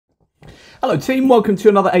Hello team, welcome to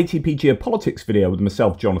another ATP Geopolitics video with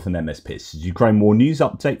myself, Jonathan MS Piss. Ukraine War News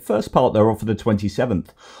Update, first part thereof for the 27th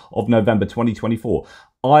of November 2024.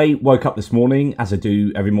 I woke up this morning, as I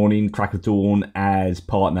do every morning, crack of dawn, as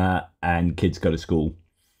partner and kids go to school,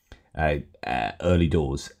 early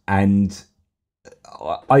doors. And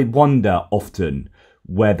I wonder often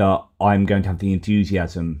whether I'm going to have the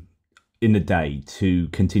enthusiasm in the day to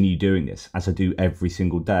continue doing this, as I do every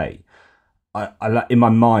single day. In my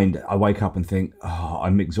mind, I wake up and think, oh,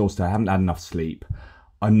 I'm exhausted. I haven't had enough sleep.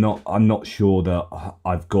 I'm not sure that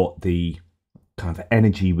I've got the kind of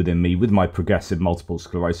energy within me with my progressive multiple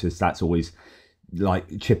sclerosis. That's always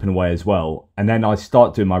like chipping away as well. And then I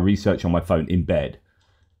start doing my research on my phone in bed,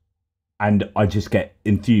 and I just get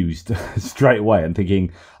enthused straight away and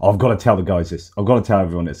thinking, oh, I've got to tell the guys this. I've got to tell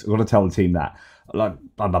everyone this. I've got to tell the team that. Like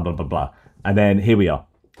blah blah blah blah blah. And then here we are.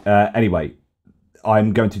 Anyway.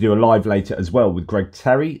 I'm going to do a live later as well with Greg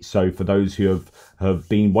Terry. So for those who have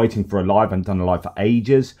been waiting for a live and done a live for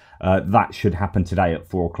ages, that should happen today at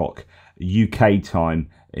 4 o'clock UK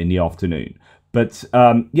time in the afternoon. But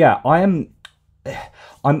yeah, I'm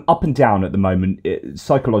up and down at the moment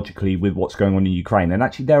psychologically with what's going on in Ukraine. And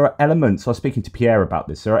actually there are elements, I was speaking to Pierre about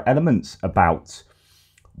this, there are elements about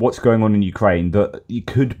what's going on in Ukraine that you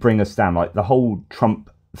could bring us down. Like the whole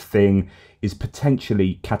Trump thing is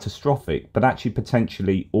potentially catastrophic, but actually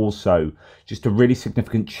potentially also just a really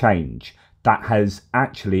significant change that has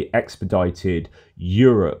actually expedited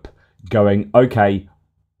Europe going, okay,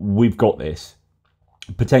 we've got this.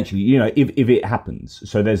 Potentially, you know, if it happens.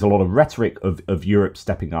 So there's a lot of rhetoric of Europe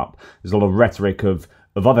stepping up. There's a lot of rhetoric of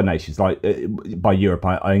other nations, like by Europe,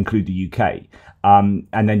 I include the UK. And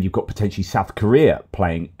then you've got potentially South Korea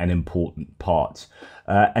playing an important part.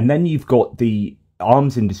 And then you've got the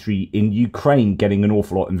arms industry in Ukraine getting an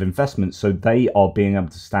awful lot of investment, so they are being able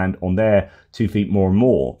to stand on their 2 feet more and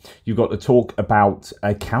more. You've got to talk about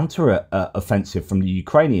a counter offensive from the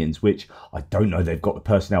Ukrainians, which I don't know they've got the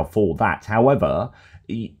personnel for that. However,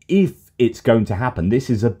 if it's going to happen,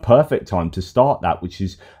 this is a perfect time to start that, which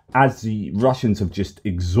is as the Russians have just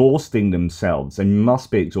exhausting themselves. They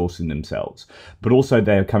must be exhausting themselves, but also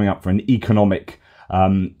they're coming up for an economic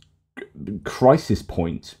crisis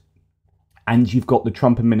point. And you've got the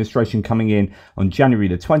Trump administration coming in on January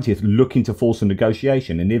the 20th looking to force a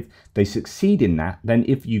negotiation. And if they succeed in that, then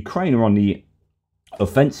if Ukraine are on the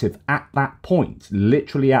offensive at that point,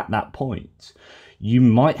 literally at that point, you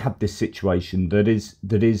might have this situation that is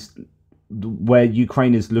where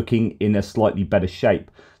Ukraine is looking in a slightly better shape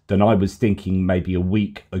than I was thinking maybe a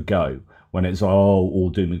week ago, when it's all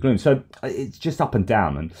doom and gloom. So it's just up and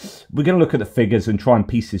down. And we're going to look at the figures and try and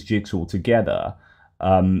piece this jigsaw together.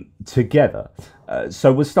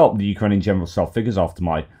 So we'll start with the Ukrainian general staff figures after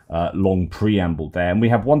my long preamble there. And we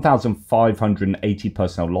have 1,580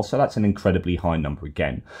 personnel lost, so that's an incredibly high number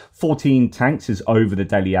again. 14 tanks is over the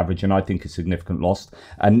daily average, and I think a significant loss.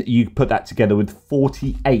 And you put that together with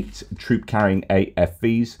 48 troop-carrying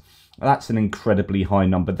AFVs. That's an incredibly high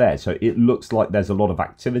number there. So it looks like there's a lot of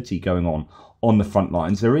activity going on the front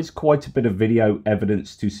lines. There is quite a bit of video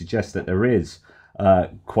evidence to suggest that there is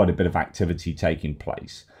quite a bit of activity taking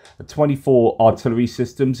place. 24 artillery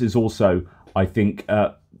systems is also, I think,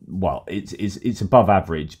 well, it's above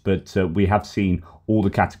average, but we have seen all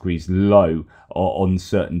the categories low on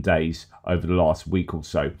certain days over the last week or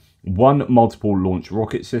so. 1 multiple launch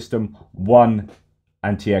rocket system, 1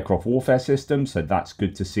 anti-aircraft warfare system, so that's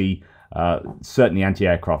good to see. Certainly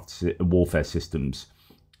anti-aircraft warfare systems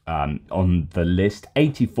on the list.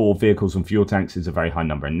 84 vehicles and fuel tanks is a very high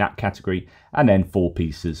number in that category, and then 4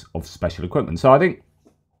 pieces of special equipment. So I think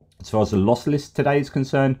as far as the loss list today is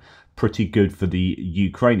concerned, pretty good for the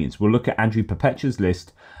Ukrainians. We'll look at Andriy Perpetua's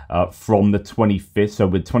list from the 25th, so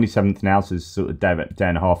we're 27th now, so it's sort of day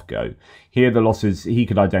and a half ago. Here the losses he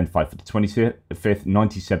could identify for the 25th,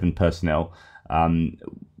 97 personnel,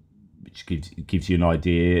 which gives you an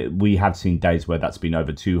idea. We have seen days where that's been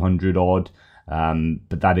over 200 odd.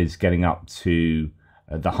 But that is getting up to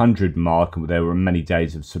the 100 mark, and there were many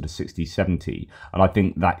days of sort of 60, 70. And I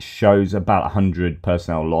think that shows about 100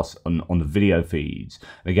 personnel loss on the video feeds.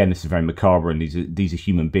 And again, this is very macabre, and these are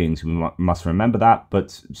human beings. We must remember that.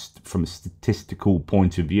 But from a statistical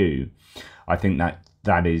point of view, I think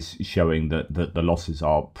that is showing that the losses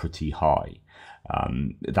are pretty high.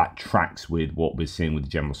 That tracks with what we're seeing with the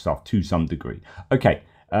general staff to some degree. Okay.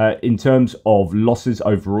 In terms of losses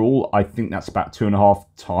overall, I think that's about 2.5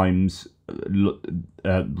 times,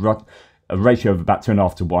 a ratio of about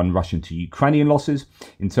 2.5 to 1 Russian to Ukrainian losses.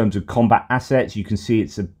 In terms of combat assets, you can see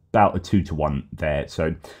it's about a 2 to 1 there.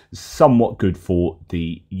 So somewhat good for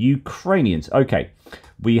the Ukrainians. Okay,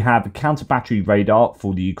 We have a counter-battery radar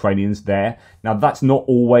for the Ukrainians there. Now, that's not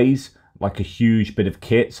always like a huge bit of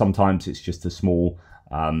kit. Sometimes it's just a small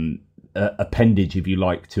appendage, if you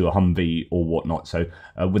like, to a Humvee or whatnot. So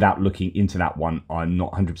without looking into that one, I'm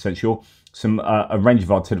not 100% sure. A range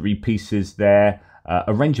of artillery pieces there.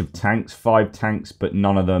 A range of tanks, 5 tanks, but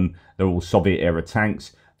none of them, they're all Soviet-era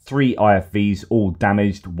tanks. 3 IFVs, all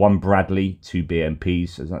damaged. 1 Bradley, 2 BMPs,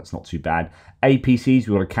 so that's not too bad. APCs, we've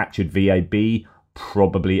got a captured VAB,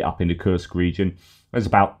 probably up in the Kursk region. There's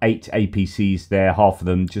about 8 APCs there,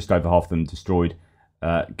 just over half of them destroyed,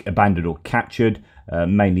 abandoned or captured.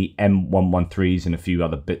 Mainly M113s and a few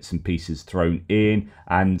other bits and pieces thrown in,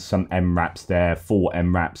 and some MRAPs there, 4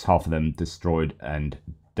 MRAPs, half of them destroyed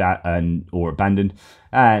or abandoned,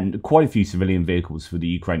 and quite a few civilian vehicles for the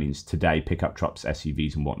Ukrainians today, pickup trucks,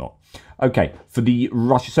 SUVs and whatnot. Okay, for the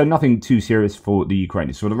Russians, so nothing too serious for the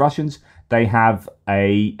Ukrainians. For the Russians, they have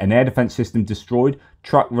an air defense system destroyed,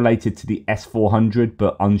 truck related to the S-400,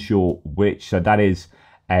 but unsure which. So that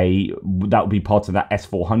would be part of that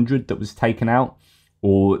S-400 that was taken out.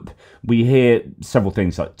 Or we hear several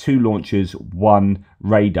things like 2 launchers, 1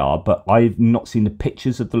 radar, but I've not seen the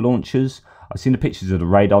pictures of the launchers. I've seen the pictures of the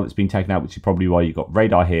radar that's been taken out, which is probably why you've got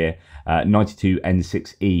radar here, 92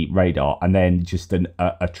 N6E radar, and then just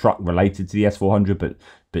a truck related to the S-400.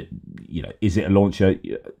 But you know, is it a launcher?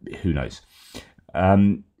 Who knows?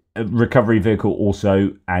 A recovery vehicle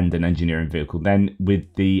also, and an engineering vehicle. Then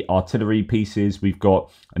with the artillery pieces, we've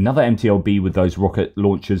got another MTLB with those rocket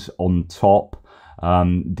launchers on top.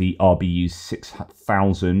 The RBU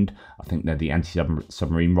 6000, I think they're the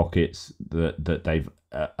anti-submarine rockets that they've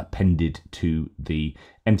appended to the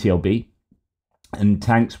MTLB. And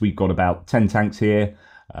tanks, we've got about 10 tanks here,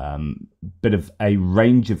 bit of a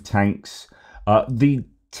range of tanks. The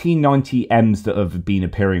T90Ms that have been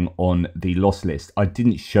appearing on the loss list, I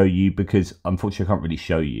didn't show you because unfortunately I can't really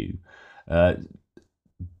show you.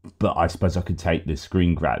 But I suppose I could take the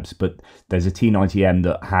screen grabs. But there's a T90M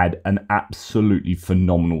that had an absolutely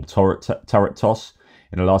phenomenal turret toss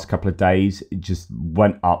in the last couple of days. It just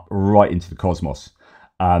went up right into the cosmos.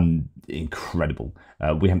 Incredible.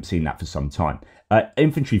 We haven't seen that for some time.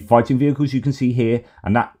 Infantry fighting vehicles you can see here,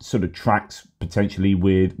 and that sort of tracks potentially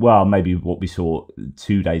with, well, maybe what we saw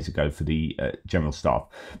 2 days ago for the General Staff.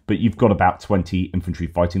 But you've got about 20 infantry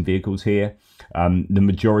fighting vehicles here. The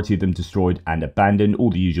majority of them destroyed and abandoned.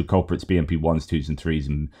 All the usual culprits, BMP 1s, 2s and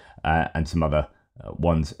 3s, and some other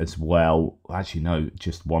ones as well. Actually, no,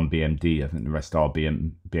 just 1 BMD. I think the rest are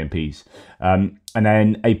BMPs. And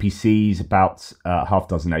then APCs, about half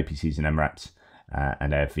dozen APCs and MRAPs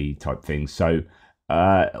and AFE type things. So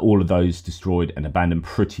all of those destroyed and abandoned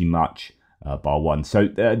pretty much bar 1. So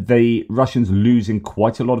the Russians losing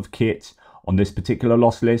quite a lot of kit on this particular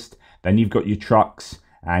loss list. Then you've got your trucks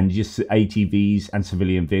and just ATVs and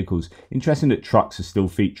civilian vehicles. Interesting that trucks are still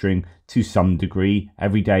featuring to some degree.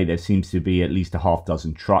 Every day there seems to be at least a half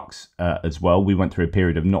dozen trucks as well. We went through a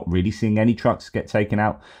period of not really seeing any trucks get taken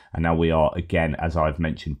out, and now we are again, as I've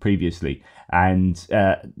mentioned previously. And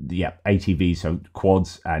yeah, ATVs, so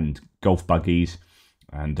quads and golf buggies,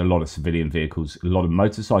 and a lot of civilian vehicles, a lot of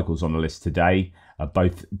motorcycles on the list today,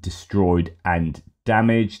 both destroyed and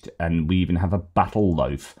damaged. And we even have a battle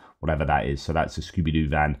loaf, whatever that is. So that's a Scooby-Doo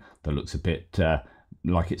van that looks a bit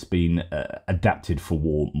like it's been adapted for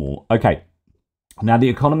war more. Okay, now the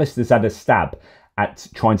Economist has had a stab at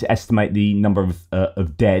trying to estimate the number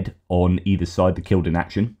of dead on either side, the killed in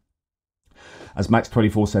action. As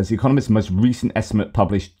Max24 says, the Economist's most recent estimate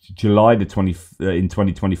published July in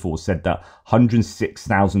 2024 said that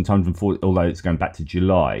 106,240, although it's going back to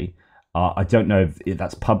July. I don't know if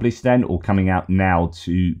that's published then or coming out now,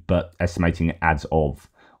 but estimating it as of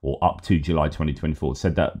or up to July 2024,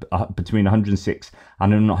 said that between 106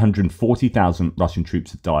 and 140,000 Russian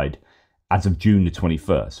troops have died as of June the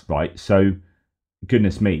 21st, right? So,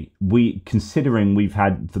 goodness me, considering we've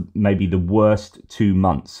had maybe the worst 2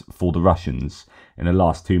 months for the Russians in the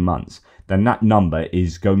last 2 months, then that number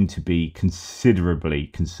is going to be considerably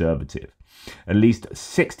conservative. At least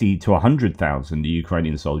 60 to 100,000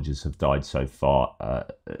 Ukrainian soldiers have died so far,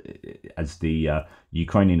 as the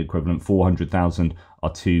Ukrainian equivalent. 400,000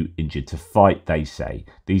 are too injured to fight, they say.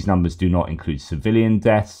 These numbers do not include civilian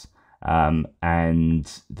deaths,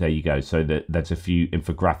 and there you go. So there's a few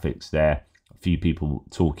infographics there, a few people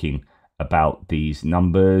talking about these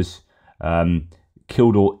numbers.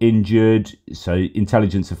 Killed or injured, so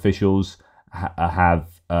intelligence officials have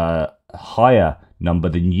a higher number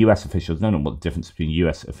than US officials. I don't know what the difference between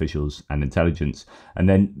US officials and intelligence. And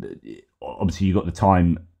then obviously you got the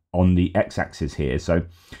time on the x-axis here. So,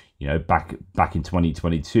 you know, back in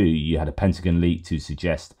 2022, you had a Pentagon leak to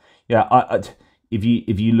suggest, yeah,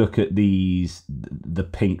 if you look at the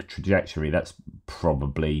pink trajectory, that's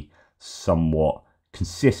probably somewhat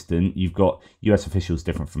consistent. You've got US officials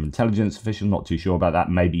different from intelligence officials. Not too sure about that.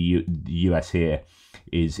 Maybe the US here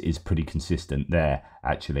is pretty consistent there,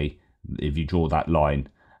 actually, if you draw that line.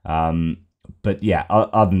 But yeah,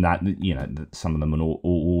 other than that, you know, some of them are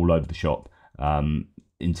all over the shop.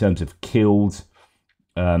 In terms of killed,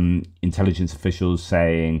 intelligence officials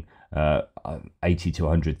saying 80 to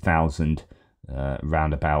 100,000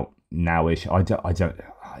 roundabout nowish. I don't.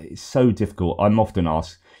 It's so difficult. I'm often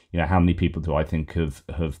asked, you know, how many people do I think have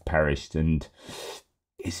perished, and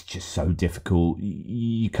it's just so difficult.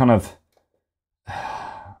 You kind of,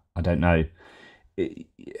 I don't know.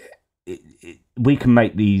 We can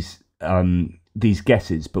make these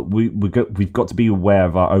guesses, but we've got to be aware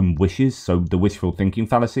of our own wishes. So the wishful thinking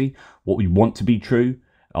fallacy, what we want to be true.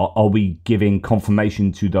 Are we giving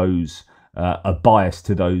confirmation to those, a bias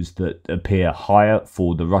to those that appear higher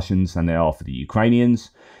for the Russians than they are for the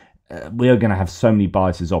Ukrainians? We are going to have so many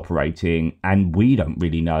biases operating, and we don't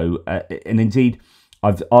really know. And indeed,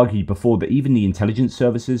 I've argued before that even the intelligence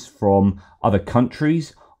services from other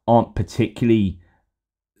countries aren't particularly,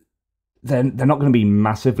 they're not going to be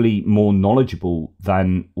massively more knowledgeable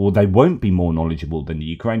than, or they won't be more knowledgeable than the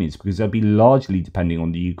Ukrainians, because they'll be largely depending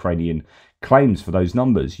on the Ukrainian claims for those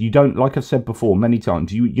numbers. You don't, like I've said before many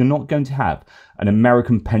times, you're not going to have an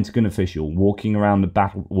American Pentagon official walking around the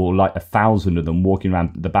battle, or like 1,000 of them walking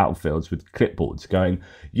around the battlefields with clipboards going,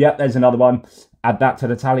 yep, there's another one, add that to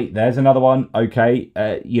the tally, there's another one, okay,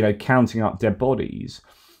 you know, counting up dead bodies.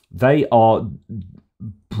 They are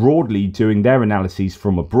broadly doing their analyses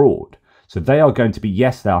from abroad. So they are going to be,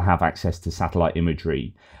 yes, they'll have access to satellite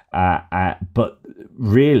imagery, but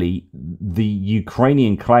really the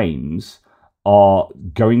Ukrainian claims are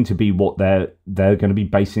going to be what they're going to be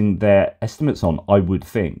basing their estimates on, I would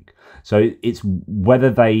think. So it's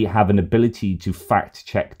whether they have an ability to fact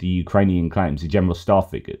check the Ukrainian claims, the general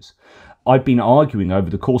staff figures. I've been arguing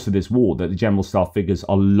over the course of this war that the general staff figures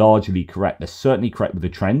are largely correct. They're certainly correct with the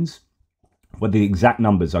trends. Whether the exact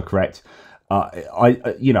numbers are correct,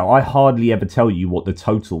 I hardly ever tell you what the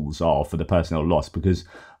totals are for the personnel loss, because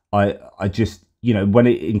I just, you know, when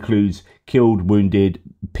it includes killed, wounded,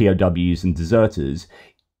 POWs and deserters,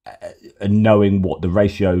 and knowing what the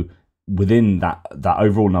ratio within that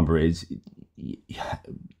overall number is,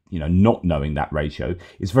 you know, not knowing that ratio,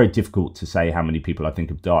 it's very difficult to say how many people I think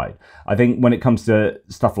have died. I think when it comes to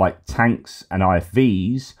stuff like tanks and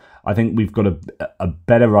IFVs, I think we've got a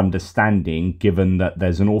better understanding, given that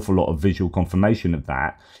there's an awful lot of visual confirmation of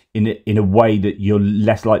that, in a way that you're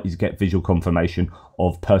less likely to get visual confirmation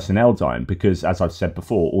of personnel dying. Because, as I've said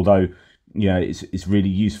before, although, you know, it's really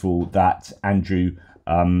useful that Andrew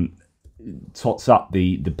tots up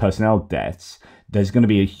the personnel deaths, there's going to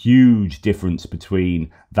be a huge difference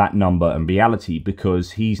between that number and reality,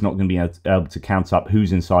 because he's not going to be able to count up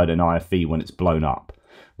who's inside an IFV when it's blown up,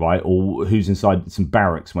 right? Or who's inside some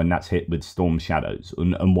barracks when that's hit with storm shadows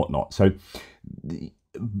and whatnot. So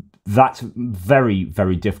that's very,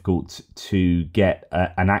 very difficult to get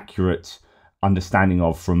an accurate understanding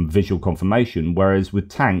of from visual confirmation. Whereas with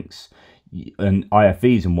tanks and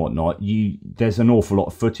IFVs and whatnot, there's an awful lot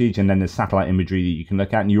of footage, and then there's satellite imagery that you can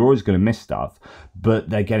look at, and you're always going to miss stuff. But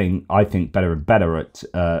they're getting, I think, better and better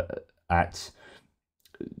at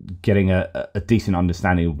getting a decent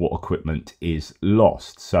understanding of what equipment is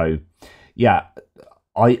lost. So, yeah,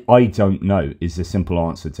 I don't know is the simple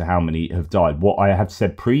answer to how many have died. What I have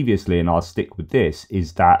said previously, and I'll stick with this,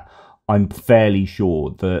 is that I'm fairly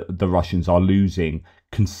sure that the Russians are losing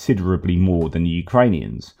considerably more than the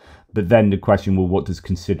Ukrainians. But then the question, well, what does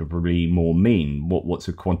considerably more mean? What's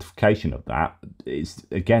a quantification of that? It's,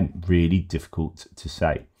 again, really difficult to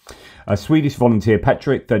say. A Swedish volunteer,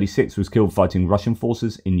 Patrick, 36, was killed fighting Russian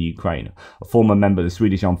forces in Ukraine. A former member of the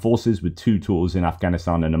Swedish Armed Forces with 2 tours in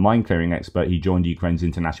Afghanistan and a mine-clearing expert, he joined Ukraine's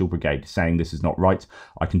International Brigade, saying, "This is not right.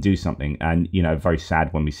 I can do something." And, you know, very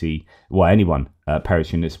sad when we see, well, anyone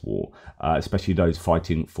perish in this war, especially those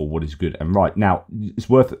fighting for what is good and right. Now, it's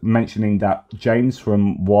worth mentioning that James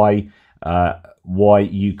from Why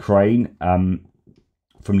Ukraine,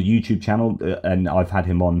 from the YouTube channel, and I've had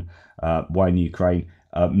him on Why in Ukraine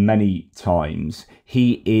many times.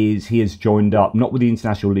 He has joined up not with the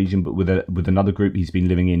International Legion, but with another group. He's been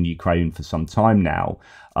living in Ukraine for some time now.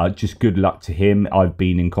 Just good luck to him. I've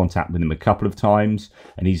been in contact with him a couple of times,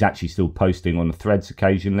 and he's actually still posting on the threads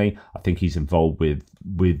occasionally. I think he's involved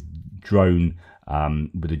with drone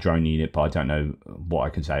with a drone unit, but I don't know what I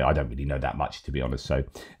can say. I don't really know that much, to be honest. So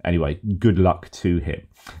anyway, good luck to him.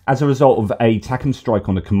 As a result of a TACOM strike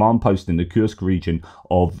on the command post in the Kursk region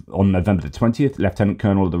on November the 20th, Lieutenant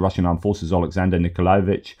Colonel of the Russian Armed Forces Alexander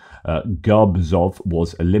Nikolaevich Garbzov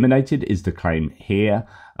was eliminated, is the claim here.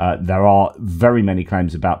 There are very many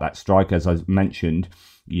claims about that strike, as I mentioned.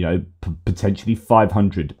 You know, potentially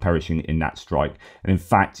 500 perishing in that strike. And in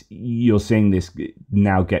fact, you're seeing this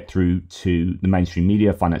now get through to the mainstream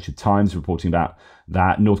media. Financial Times reporting about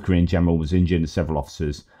that. North Korean general was injured and several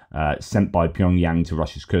officers sent by Pyongyang to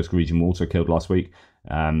Russia's Kursk region were also killed last week.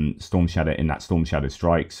 Storm Shadow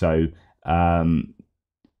strike. So,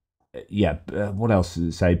 what else does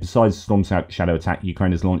it say? Besides the Storm Shadow attack,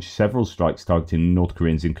 Ukraine has launched several strikes targeting North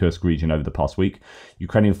Koreans in Kursk region over the past week.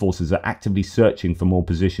 Ukrainian forces are actively searching for more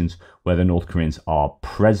positions where the North Koreans are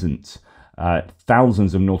present.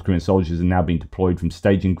 Thousands of North Korean soldiers are now being deployed from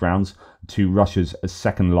staging grounds to Russia's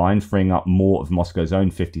second line, freeing up more of Moscow's own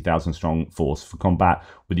 50,000 strong force for combat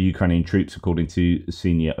with the Ukrainian troops, according to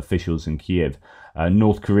senior officials in Kiev.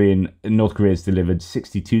 North Korea has delivered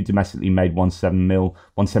 62 domestically made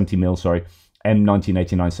 170 mil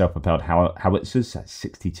M1989 self-propelled howitzers, that's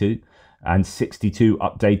 62, and 62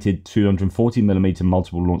 updated 240mm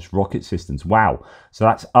multiple launch rocket systems. Wow, so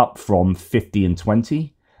that's up from 50 and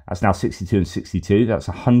 20. That's now 62 and 62. That's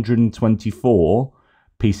 124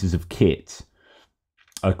 pieces of kit,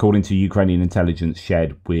 according to Ukrainian intelligence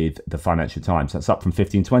shared with the Financial Times. That's up from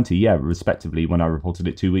 50 and 20, yeah, respectively, when I reported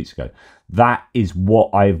it 2 weeks ago. That is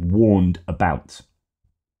what I've warned about.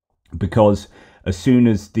 Because as soon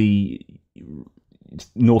as the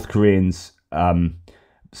North Koreans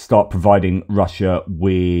start providing Russia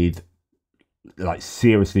with like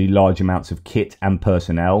seriously large amounts of kit and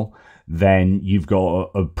personnel, then you've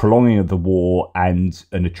got a prolonging of the war and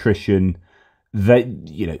an attrition that,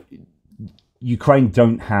 you know, Ukraine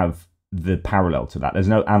don't have the parallel to that. There's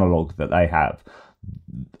no analog that they have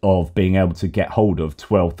of being able to get hold of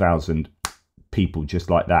 12,000 people just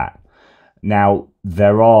like that. Now,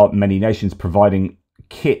 there are many nations providing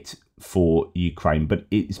kit for Ukraine, but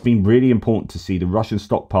it's been really important to see the Russian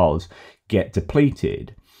stockpiles get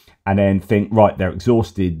depleted and then think, right, they're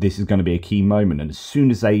exhausted, this is going to be a key moment. And as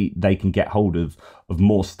soon as they can get hold of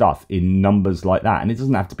more stuff in numbers like that, and it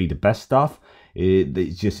doesn't have to be the best stuff,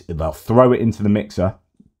 it's just, they'll throw it into the mixer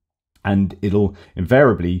and it'll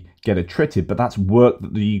invariably get attrited. But that's work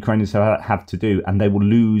that the Ukrainians have to do, and they will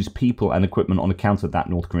lose people and equipment on account of that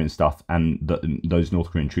North Korean stuff and those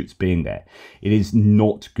North Korean troops being there. It is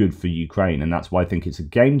not good for Ukraine, and that's why I think it's a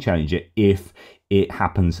game changer if it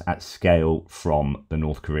happens at scale from the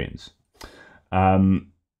North Koreans.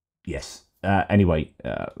 Yes. Anyway,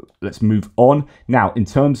 let's move on. Now, in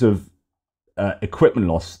terms of equipment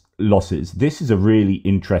losses, this is a really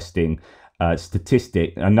interesting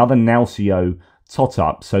statistic. Another Nalcio tot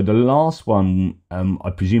up. So the last one, I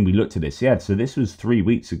presume we looked at this. Yeah, so this was 3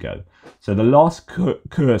 weeks ago. So the last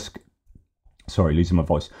Kursk, sorry, losing my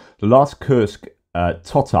voice. The last Kursk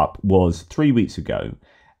tot up was 3 weeks ago.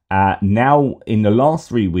 Now, in the last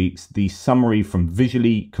 3 weeks, the summary from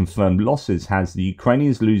visually confirmed losses has the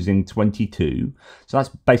Ukrainians losing 22. So that's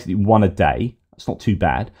basically one a day. That's not too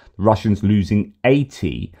bad. The Russians losing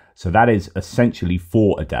 80. So that is essentially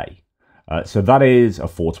 4 a day. So that is a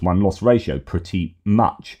 4-to-1 loss ratio, pretty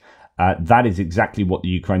much. That is exactly what the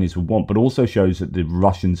Ukrainians would want, but also shows that the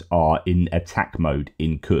Russians are in attack mode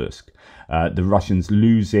in Kursk. The Russians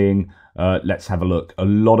losing, let's have a look, a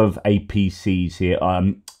lot of APCs here,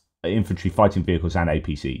 infantry fighting vehicles and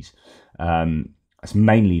APCs. It's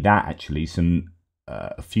mainly that, actually.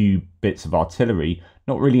 A few bits of artillery,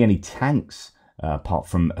 not really any tanks, apart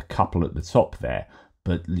from a couple at the top there.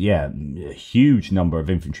 But yeah, a huge number of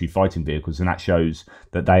infantry fighting vehicles, and that shows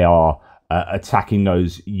that they are attacking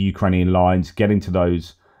those Ukrainian lines, getting to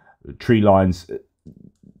those tree lines,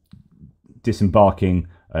 disembarking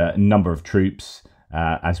a number of troops,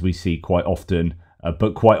 as we see quite often.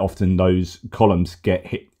 But quite often those columns get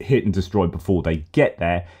hit and destroyed before they get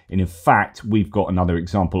there. And in fact, we've got another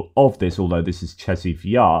example of this, although this is Chasiv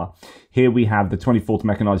Yar. Here we have the 24th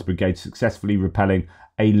Mechanized Brigade successfully repelling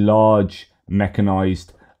a large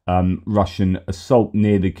mechanized Russian assault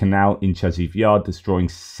near the canal in Chasiv Yar, destroying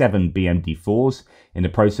 7 BMD-4s. In the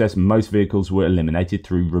process, most vehicles were eliminated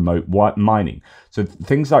through remote mining. So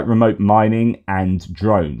things like remote mining and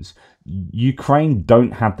drones. Ukraine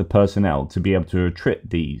don't have the personnel to be able to attrit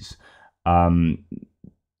these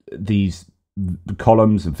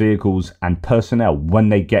columns of vehicles and personnel when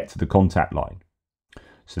they get to the contact line.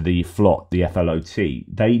 So the FLOT, the FLOT,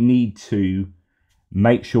 they need to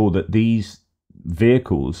make sure that these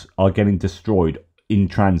vehicles are getting destroyed in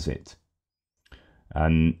transit.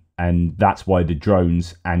 And that's why the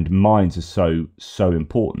drones and mines are so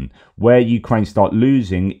important. Where Ukraine start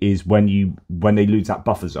losing is when they lose that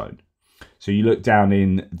buffer zone. So you look down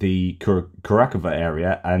in the Kurakova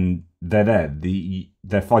area, and they're there.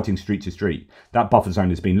 They're fighting street to street. That buffer zone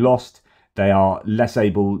has been lost. They are less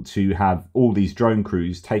able to have all these drone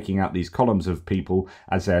crews taking out these columns of people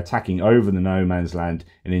as they're attacking over the no man's land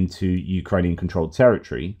and into Ukrainian-controlled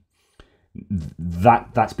territory.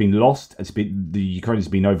 That's been lost. The Ukraine has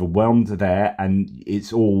been overwhelmed there, and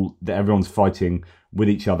it's all that everyone's fighting with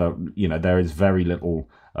each other. You know, there is very little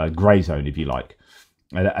grey zone, if you like.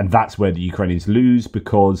 And that's where the Ukrainians lose,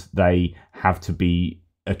 because they have to be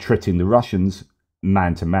attriting the Russians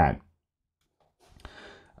man to man.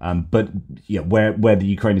 But yeah, where the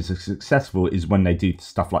Ukrainians are successful is when they do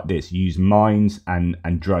stuff like this, use mines and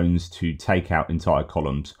drones to take out entire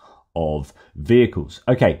columns of vehicles.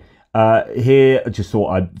 Okay, here I just thought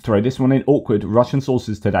I'd throw this one in. Awkward. Russian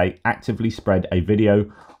sources today actively spread a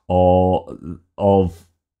video of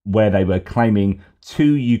where they were claiming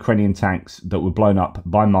 2 Ukrainian tanks that were blown up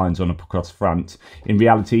by mines on a cross front. In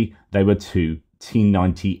reality, they were 2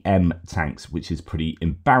 T-90M tanks, which is pretty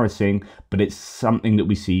embarrassing, but it's something that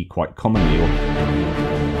we see quite commonly.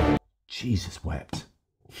 Jesus wept.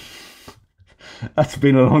 That's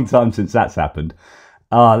been a long time since that's happened.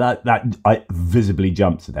 That I visibly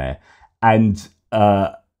jumped there. And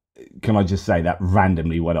can I just say that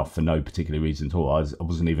randomly went off for no particular reason at all. I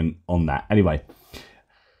wasn't even on that. Anyway.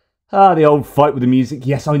 The old fight with the music.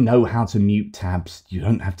 Yes, I know how to mute tabs. You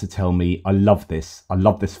don't have to tell me. I love this. I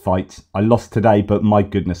love this fight. I lost today, but my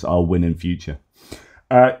goodness, I'll win in future.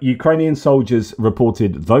 Ukrainian soldiers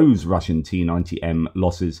reported those Russian T-90M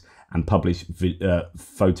losses and published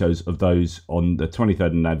photos of those on the 23rd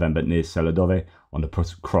of November near Sabotage on the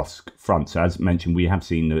Kursk front. So as mentioned, we have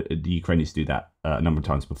seen the Ukrainians do that a number of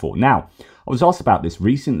times before. Now, I was asked about this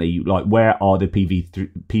recently, like where are the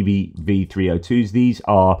PVV-302s? These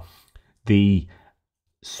are the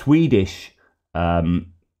Swedish Bangsvan,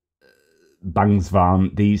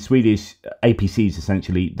 the Swedish APCs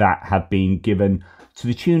essentially, that have been given to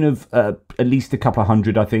the tune of at least a couple of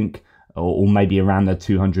hundred, I think, or maybe around the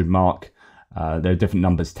 200 mark. There are different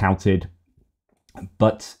numbers touted.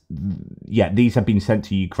 But yeah, these have been sent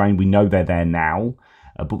to Ukraine. We know they're there now,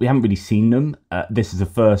 but we haven't really seen them. This is the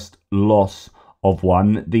first loss of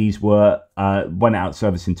one. These were went out of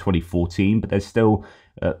service in 2014, but there's still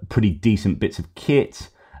pretty decent bits of kit.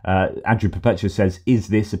 Andrew Perpetua says, is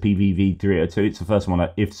this a PVV-302? It's the first one.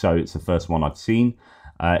 If so, it's the first one I've seen.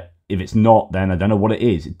 If it's not, then I don't know what it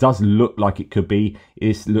is. It does look like it could be.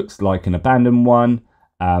 It looks like an abandoned one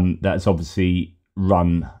that's obviously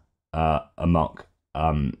run amok,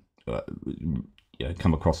 come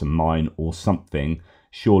across a mine or something.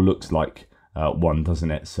 Sure looks like one,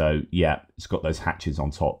 doesn't it? So yeah, it's got those hatches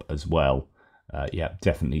on top as well. Yeah,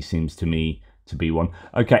 definitely seems to me to be one.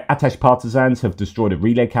 Okay, Atesh partisans have destroyed a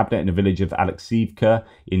relay cabinet in the village of Alexivka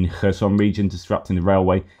in Kherson region, disrupting the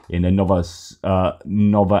railway in the Nova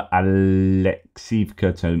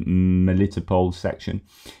Alexivka to Melitopol section.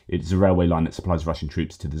 It's a railway line that supplies Russian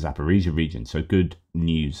troops to the Zaporizhia region. So good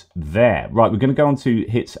news there. Right, we're going to go on to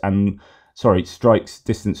hits and strikes,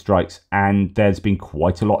 distant strikes, and there's been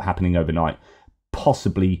quite a lot happening overnight.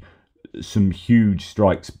 Possibly some huge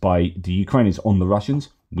strikes by the Ukrainians on the Russians.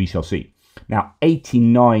 We shall see. Now,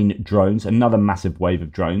 89 drones, another massive wave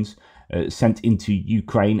of drones sent into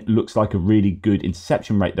Ukraine. Looks like a really good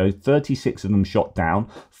interception rate, though. 36 of them shot down,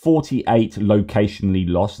 48 locationally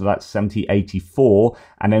lost, so that's 70-84,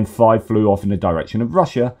 and then 5 flew off in the direction of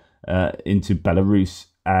Russia into Belarus,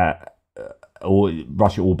 or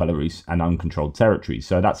Russia or Belarus, and uncontrolled territories.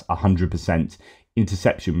 So that's 100%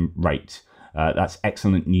 interception rate. That's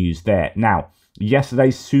excellent news there. Now,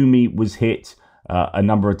 yesterday, Sumy was hit a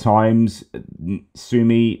number of times.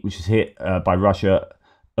 Sumy, which was hit by Russia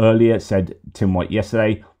earlier, said Tim White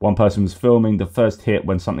yesterday. One person was filming the first hit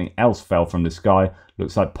when something else fell from the sky.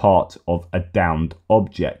 Looks like part of a downed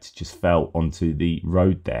object just fell onto the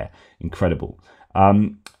road there. Incredible.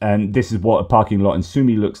 And this is what a parking lot in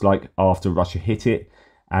Sumy looks like after Russia hit it.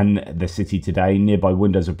 And the city today, nearby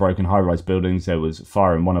windows of broken high-rise buildings. There was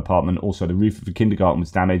fire in one apartment. Also, the roof of a kindergarten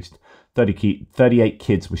was damaged. 38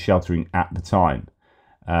 kids were sheltering at the time.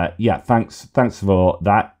 Yeah, thanks for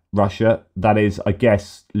that, Russia. That is, I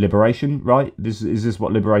guess, liberation, right? Is this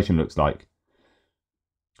what liberation looks like?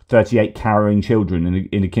 38 carrying children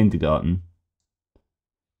in a kindergarten.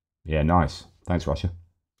 Yeah, nice. Thanks, Russia.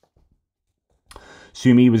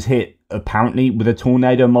 Sumy was hit, apparently, with a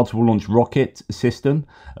Tornado multiple launch rocket system,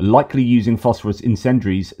 likely using phosphorus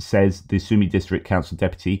incendiaries, says the Sumy District Council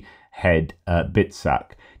Deputy Head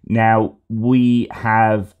Bitsak. Now, we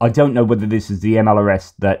have, I don't know whether this is the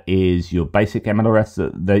MLRS that is your basic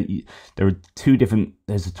MLRS. There are two different,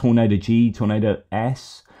 there's a Tornado G, Tornado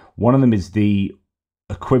S. One of them is the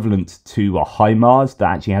equivalent to a HIMARS that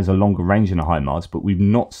actually has a longer range than a HIMARS, but we've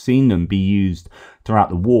not seen them be used throughout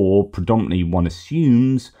the war, predominantly one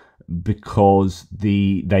assumes because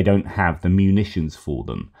they don't have the munitions for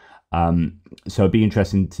them. So it'd be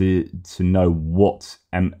interesting to know what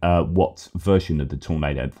version of the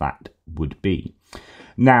Tornado that would be.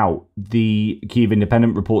 Now, the Kyiv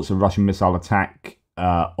Independent reports a Russian missile attack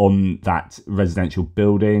on that residential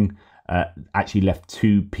building actually left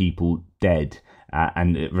 2 people dead,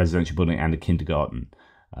 and a residential building and a kindergarten.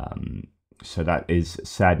 So that is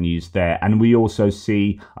sad news there. And we also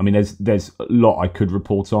see, I mean, there's a lot I could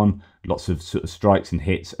report on, lots of sort of strikes and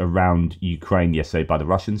hits around Ukraine yesterday by the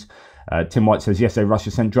Russians. Tim White says, yesterday Russia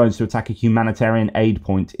sent drones to attack a humanitarian aid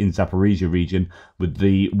point in Zaporizhia region, with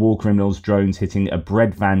the war criminals drones hitting a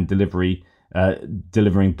bread van delivering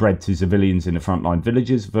bread to civilians in the frontline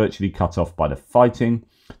villages, virtually cut off by the fighting.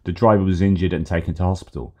 The driver was injured and taken to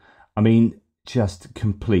hospital. I mean, just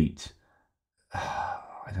complete,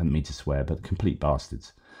 I don't mean to swear, but complete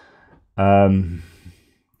bastards.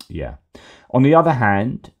 Yeah. On the other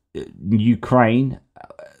hand, Ukraine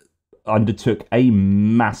undertook a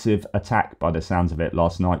massive attack, by the sounds of it,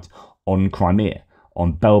 last night on Crimea,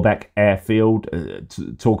 on Belbek airfield.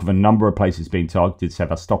 Talk of a number of places being targeted,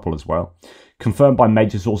 Sevastopol as well. Confirmed by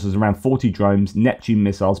major sources, around 40 drones, Neptune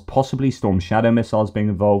missiles, possibly Storm Shadow missiles being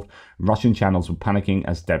involved. Russian channels were panicking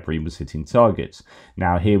as debris was hitting targets.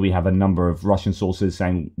 Now, here we have a number of Russian sources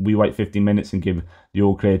saying, we wait 15 minutes and give the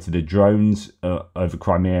all clear to the drones over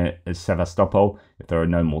Crimea as Sevastopol if there are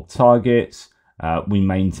no more targets. We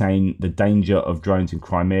maintain the danger of drones in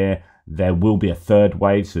Crimea. There will be a third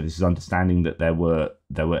wave, so this is understanding that there were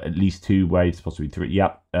at least 2 waves, possibly 3.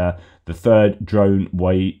 Yep, the third drone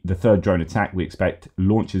attack we expect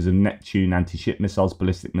launches of Neptune anti-ship missiles,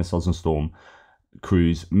 ballistic missiles, and Storm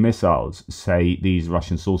cruise missiles, say these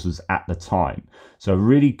Russian sources at the time. So a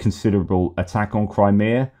really considerable attack on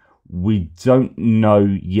Crimea. We don't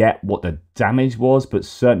know yet what the damage was, but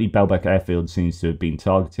certainly Belbek airfield seems to have been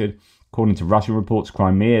targeted. According to Russian reports,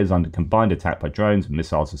 Crimea is under combined attack by drones and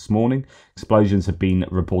missiles this morning. Explosions have been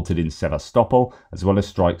reported in Sevastopol, as well as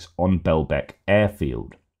strikes on Belbek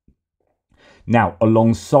airfield. Now,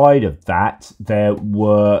 alongside of that, there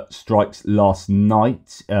were strikes last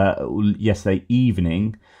night, yesterday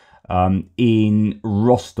evening, in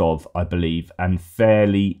Rostov, I believe, and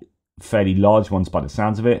fairly large ones by the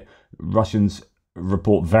sounds of it. Russians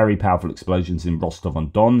report very powerful explosions in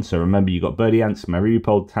Rostov-on-Don. So remember, you got Berdyansk,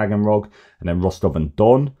 Mariupol, Taganrog, and then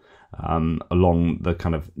Rostov-on-Don, along the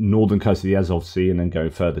kind of northern coast of the Azov Sea, and then go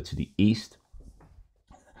further to the east.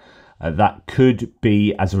 That could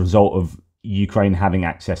be as a result of Ukraine having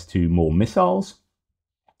access to more missiles,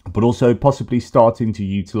 but also possibly starting to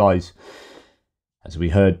utilize, as we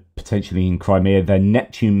heard potentially in Crimea, their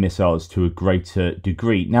Neptune missiles to a greater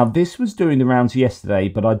degree. Now, this was doing the rounds yesterday,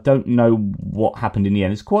 but I don't know what happened in the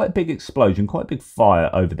end. It's quite a big explosion, quite a big fire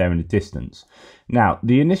over there in the distance. Now,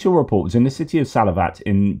 the initial report was in the city of Sabotage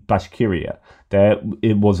in Bashkiria.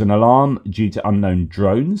 It was an alarm due to unknown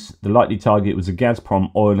drones. The likely target was a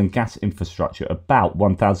Gazprom oil and gas infrastructure about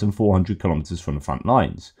 1,400 kilometers from the front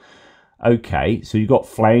lines. Okay, so you've got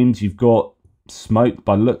flames, you've got smoke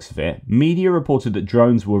by the looks of it. Media reported that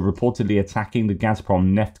drones were reportedly attacking the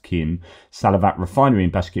Gazprom Neftkim Salavat refinery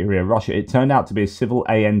in Bashkiria, Russia. It turned out to be a civil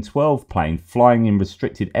AN-12 plane flying in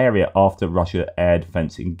restricted area after Russia air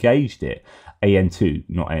defense engaged it. AN-2,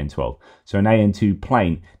 not AN-12. So an AN-2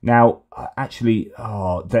 plane. Now, actually,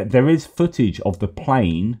 there is footage of the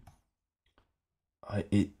plane.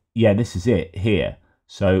 Yeah, this is it here.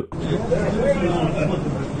 So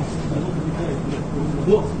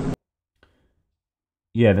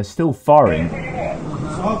yeah, they're still firing.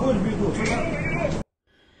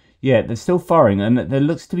 Yeah, they're still firing, and there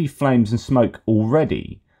looks to be flames and smoke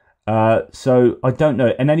already. So I don't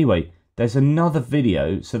know. And anyway, there's another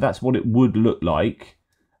video, so that's what it would look like.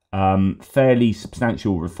 Fairly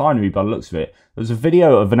substantial refinery by the looks of it. There's a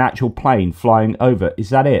video of an actual plane flying over. Is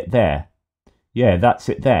that it there? Yeah, that's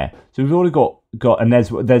it there. So we've already got, and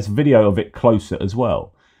there's video of it closer as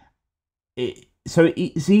well. So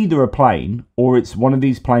it's either a plane or it's one of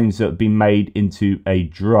these planes that have been made into a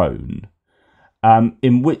drone.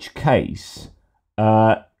 In which case, you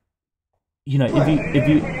know,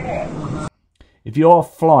 if you are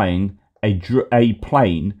flying a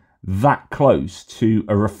plane that close to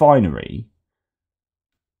a refinery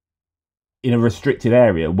in a restricted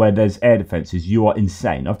area where there's air defenses, you are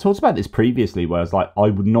insane. I've talked about this previously, where I was like, I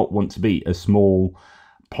would not want to be a small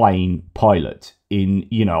plane pilot in,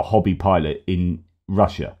 you know, a hobby pilot in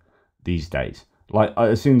Russia these days. Like,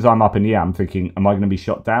 as soon as I'm up in the air, I'm thinking, am I going to be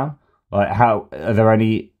shot down? Like, how are there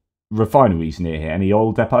any refineries near here, any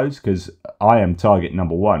oil depots? Because I am target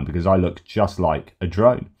number one, because I look just like a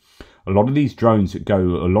drone. A lot of these drones that go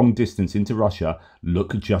a long distance into Russia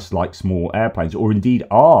look just like small airplanes, or indeed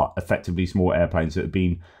are effectively small airplanes that have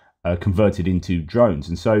been converted into drones.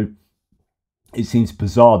 And so it seems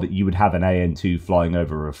bizarre that you would have an AN2 flying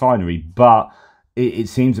over a refinery, but it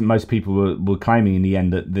seems that most people were claiming in the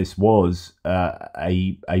end that this was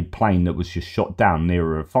a plane that was just shot down near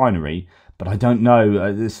a refinery. But I don't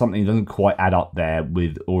know, there's something that doesn't quite add up there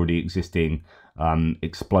with already existing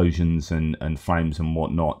explosions and flames and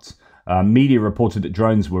whatnot. Media reported that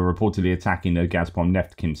drones were reportedly attacking the Gazprom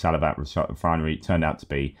Neftchem Sabotage refinery. It turned out to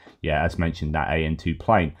be, yeah, as mentioned, that AN2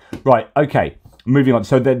 plane. Right, okay, moving on.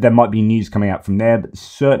 So there might be news coming out from there, but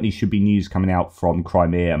certainly should be news coming out from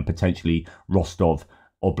Crimea and potentially Rostov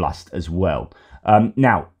Oblast as well.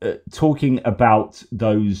 Now, talking about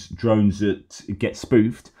those drones that get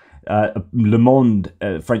spoofed, Le Monde,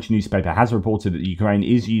 French newspaper, has reported that Ukraine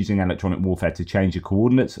is using electronic warfare to change the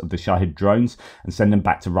coordinates of the Shahid drones and send them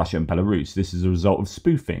back to Russia and Belarus. This is a result of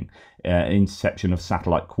spoofing, interception of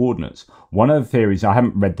satellite coordinates. One of the theories, I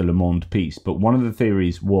haven't read the Le Monde piece, but one of the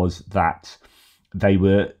theories was that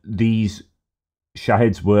these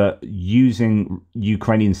Shahids were using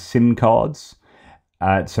Ukrainian SIM cards.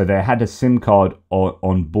 So they had a SIM card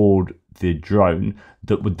on board the drone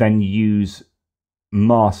that would then use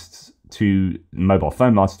mobile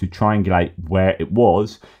phone masts to triangulate where it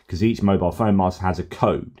was, because each mobile phone mast has a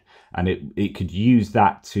code, and it could use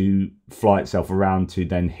that to fly itself around to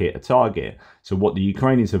then hit a target. So what the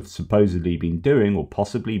Ukrainians have supposedly been doing, or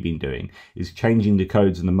possibly been doing, is changing the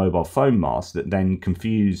codes in the mobile phone masts that then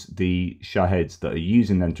confuse the Shahids that are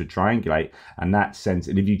using them to triangulate. And that sense,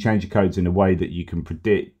 and if you change the codes in a way that you can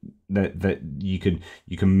predict that you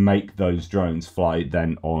can make those drones fly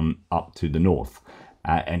then on up to the north.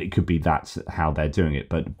 And it could be that's how they're doing it,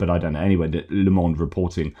 but I don't know. Anyway, Le Monde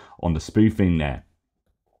reporting on the spoofing there,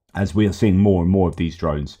 as we are seeing more and more of these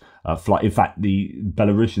drones fly. In fact, the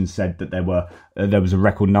Belarusians said that there was a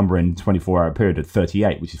record number in 24-hour period of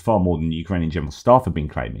 38, which is far more than the Ukrainian General Staff have been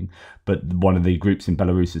claiming. But one of the groups in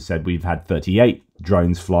Belarus has said we've had 38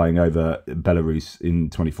 drones flying over Belarus in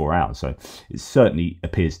 24 hours. So it certainly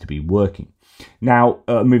appears to be working. Now,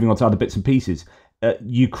 moving on to other bits and pieces.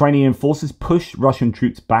 Ukrainian forces push Russian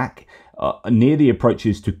troops back near the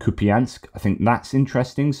approaches to Kupiansk. I think that's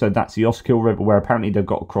interesting. So that's the Oskil River, where apparently they've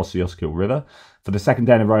got across the Oskil River. For the second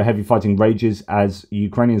day in a row, heavy fighting rages as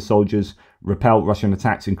Ukrainian soldiers repel Russian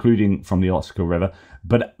attacks, including from the Oskil River.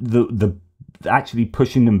 But the actually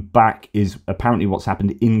pushing them back is apparently what's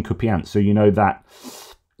happened in Kupiansk. So you know that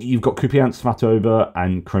you've got Kupiansk, Svatova,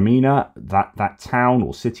 and Crimea, that town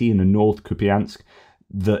or city in the north, Kupiansk,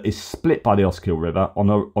 that is split by the Oskil River. On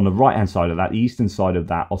the right hand side of that, the eastern side of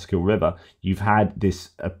that Oskil River, you've had this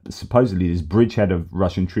supposedly this bridgehead of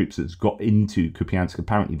Russian troops that's got into Kupiansk.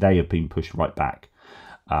 Apparently they have been pushed right back,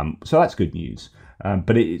 so that's good news.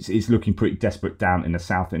 But it's looking pretty desperate down in the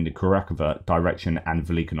south in the Kurakova direction and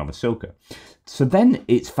Velika Novosilka. So then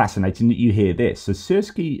it's fascinating that you hear this. So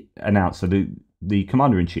Sursky announced, so the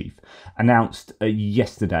commander-in-chief announced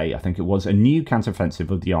yesterday, I think it was, a new counteroffensive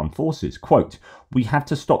of the armed forces. Quote, "We have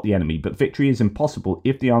to stop the enemy, but victory is impossible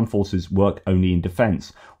if the armed forces work only in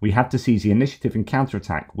defence. We have to seize the initiative and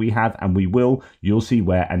counterattack. We have and we will. You'll see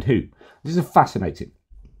where and who." This is fascinating.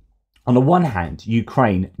 On the one hand,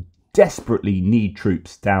 Ukraine desperately need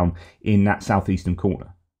troops down in that southeastern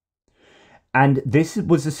corner. And this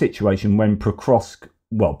was a situation when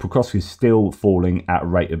Pokrovsk is still falling at a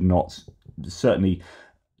rate of knots, certainly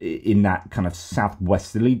in that kind of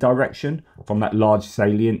southwesterly direction from that large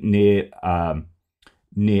salient near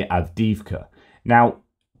Avdiivka. Now,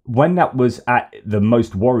 when that was at the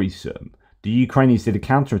most worrisome, the Ukrainians did a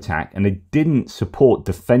counterattack and they didn't support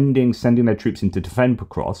sending their troops in to defend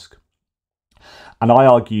Pokrovsk. And I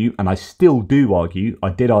argue, and I still do argue, I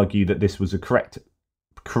did argue that this was a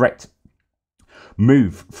correct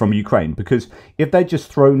move from Ukraine, because if they'd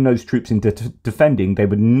just thrown those troops into defending, they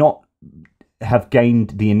would not have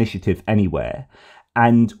gained the initiative anywhere,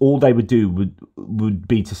 and all they would do would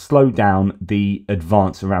be to slow down the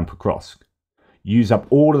advance around Pokrovsk, use up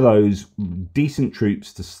all of those decent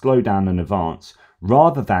troops to slow down an advance,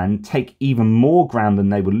 rather than take even more ground than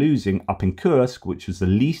they were losing up in Kursk, which was the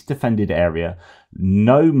least defended area.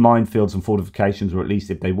 No minefields and fortifications, or at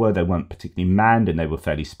least if they were, they weren't particularly manned and they were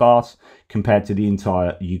fairly sparse compared to the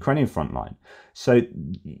entire Ukrainian front line. So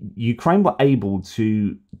Ukraine were able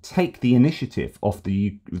to take the initiative off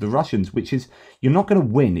the Russians, which is, you're not going to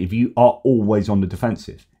win if you are always on the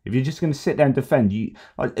defensive. If you're just going to sit there and defend,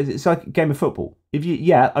 it's like a game of football. If you,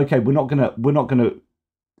 yeah, okay, we're not going to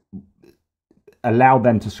allow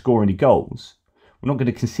them to score any goals. We're not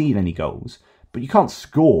going to concede any goals. But you can't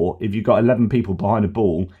score if you've got 11 people behind a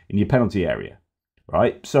ball in your penalty area,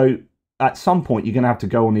 right? So at some point, you're going to have to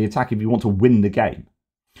go on the attack if you want to win the game.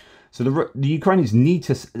 So the Ukrainians need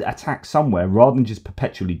to attack somewhere rather than just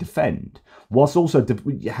perpetually defend, whilst also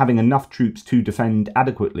having enough troops to defend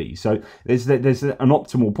adequately. So there's an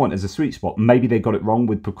optimal point, there's a sweet spot. Maybe they got it wrong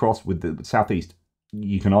with Pokrovsk, with the southeast.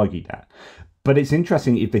 You can argue that. But it's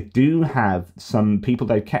interesting if they do have some people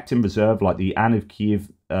they've kept in reserve, like the Anne of Kiev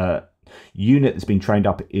unit that's been trained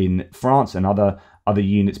up in France, and other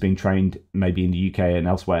units being trained maybe in the UK and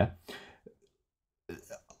elsewhere.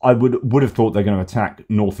 I would have thought they're going to attack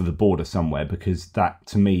north of the border somewhere, because that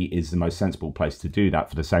to me is the most sensible place to do that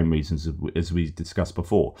for the same reasons as we discussed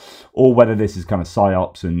before. Or whether this is kind of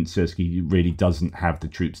psyops and Sersky really doesn't have the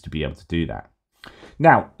troops to be able to do that.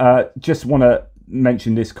 Now, just want to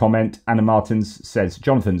mention this comment. Anna Martins says,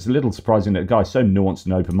 Jonathan, it's a little surprising that a guy so nuanced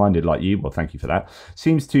and open-minded like you, well, thank you for that,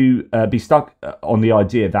 seems to be stuck on the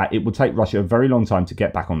idea that it will take Russia a very long time to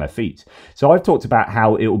get back on their feet. So I've talked about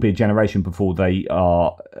how it will be a generation before they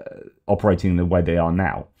are operating the way they are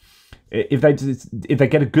now. If they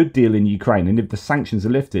get a good deal in Ukraine, and if the sanctions are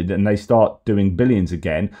lifted and they start doing billions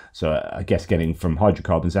again, so I guess getting from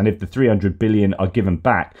hydrocarbons, and if the 300 billion are given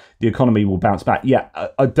back, the economy will bounce back. Yeah,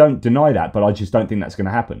 I don't deny that, but I just don't think that's going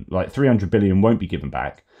to happen. Like 300 billion won't be given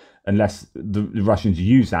back unless the Russians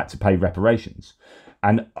use that to pay reparations.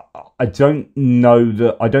 And I don't know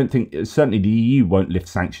that, I don't think, certainly the EU won't lift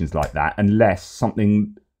sanctions like that unless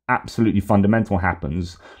something absolutely fundamental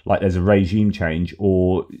happens, like there's a regime change,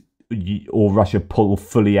 or Russia pull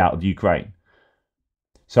fully out of Ukraine.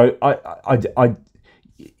 So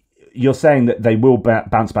you're saying that they will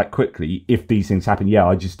bounce back quickly if these things happen. Yeah,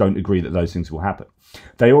 I just don't agree that those things will happen.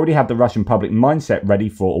 They already have the Russian public mindset ready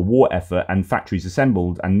for a war effort, and factories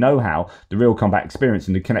assembled, and know-how, the real combat experience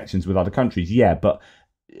and the connections with other countries. Yeah, but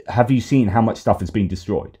have you seen how much stuff has been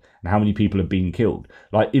destroyed and how many people have been killed?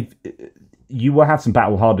 Like, if you will have some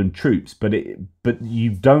battle-hardened troops, but you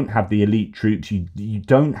don't have the elite troops. You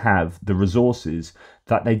don't have the resources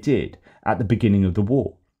that they did at the beginning of the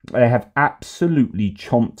war. They have absolutely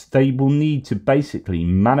chomped. They will need to basically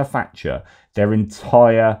manufacture their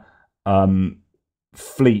entire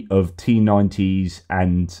fleet of T-90s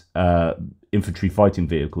and infantry fighting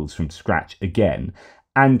vehicles from scratch again,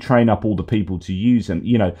 and train up all the people to use them.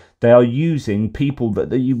 You know, they are using people that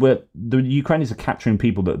the Ukrainians are capturing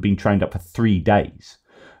people that have been trained up for 3 days.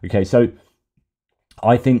 Okay, so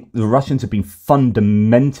I think the Russians have been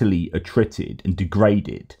fundamentally attrited and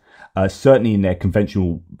degraded, certainly in their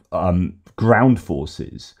conventional ground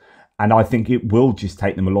forces. And I think it will just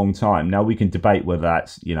take them a long time. Now, we can debate whether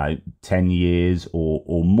that's, 10 years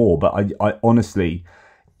or more. But I honestly,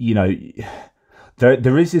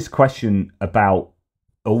 there is this question about,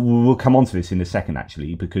 we'll come on to this in a second,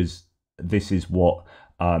 actually, because this is what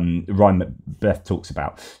Ryan Macbeth talks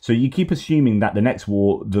about. So you keep assuming that the next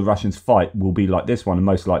war the Russians fight will be like this one, and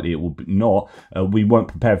most likely it will be not. We weren't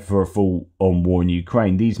prepared for a full-on war in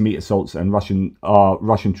Ukraine. These meat assaults and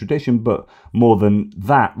Russian tradition, but more than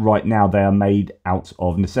that, right now they are made out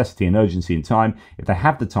of necessity and urgency and time. If they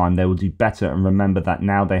have the time, they will do better, and remember that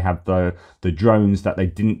now they have the drones that they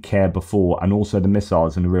didn't care before, and also the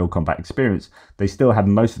missiles and the real combat experience. They still have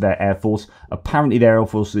most of their air force. Apparently their air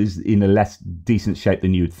force is in a less decent shape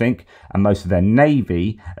than you would think, and most of their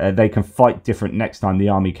navy, they can fight different next time the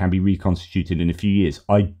army can be reconstituted in a few years.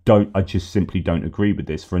 I just simply don't agree with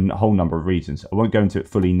this for a whole number of reasons. I won't go into it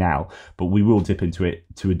fully now, but we will dip into it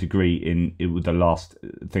to a degree in the last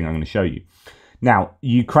thing I'm going to show you. Now,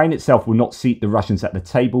 Ukraine itself will not seat the Russians at the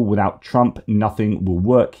table. Without Trump, nothing will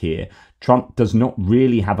work here. Trump does not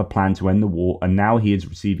really have a plan to end the war, and now he is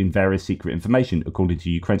receiving various secret information, according to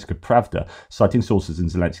Ukrainska Pravda, citing sources in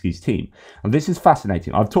Zelensky's team. And this is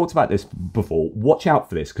fascinating. I've talked about this before. Watch out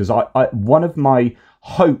for this, because one of my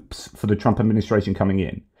hopes for the Trump administration coming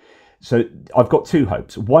in, so I've got two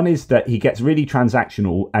hopes. One is that he gets really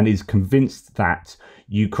transactional and is convinced that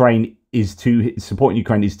supporting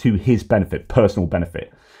Ukraine is to his benefit, personal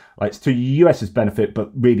benefit. It's to the US's benefit,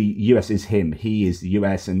 but really US is him. He is the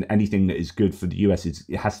US, and anything that is good for the US it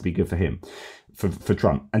has to be good for him, for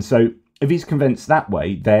Trump. And so if he's convinced that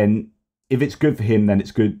way, then if it's good for him, then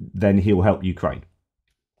it's good, then he'll help Ukraine.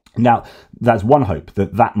 Now, that's one hope,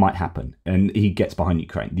 that that might happen and he gets behind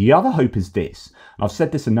Ukraine. The other hope is this. I've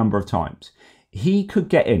said this a number of times. He could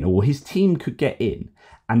get in, or his team could get in,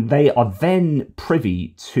 and they are then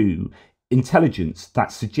privy to intelligence that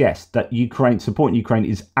suggests that supporting Ukraine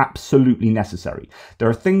is absolutely necessary. There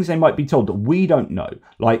are things they might be told that we don't know.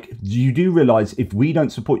 Like, you do realize if we don't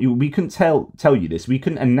support you, we couldn't tell you this, we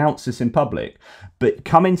couldn't announce this in public, but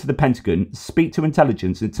come into the Pentagon, speak to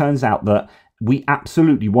intelligence, it turns out that we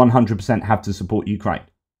absolutely 100% have to support Ukraine.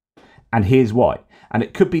 And here's why. And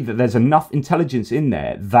it could be that there's enough intelligence in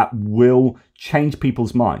there that will change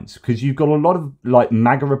people's minds. Because you've got a lot of like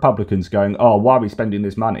MAGA Republicans going, oh, why are we spending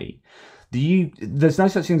this money? There's no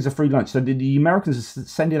such thing as a free lunch. So the Americans are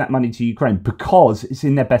sending that money to Ukraine because it's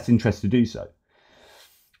in their best interest to do so.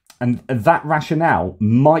 And that rationale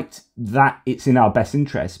that it's in our best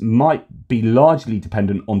interest might be largely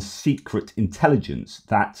dependent on secret intelligence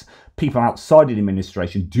that people outside of the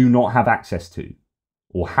administration do not have access to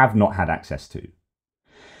or have not had access to.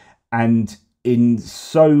 And in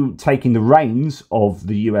so taking the reins of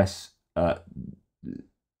the US,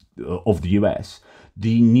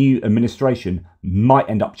 the new administration might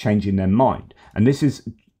end up changing their mind. And this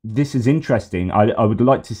is interesting. I would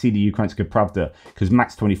like to see the Ukrainska Pravda, because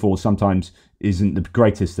Max 24 sometimes isn't the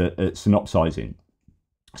greatest at summarizing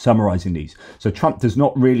these. So Trump does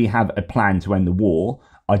not really have a plan to end the war.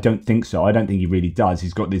 I don't think so. I don't think he really does.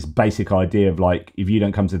 He's got this basic idea of like, if you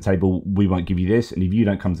don't come to the table, we won't give you this. And if you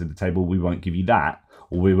don't come to the table, we won't give you that,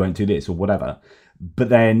 or we won't do this or whatever. But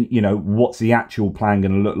then, you know, what's the actual plan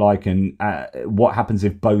going to look like? And what happens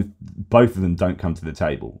if both of them don't come to the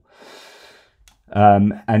table?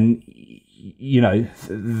 And, you know,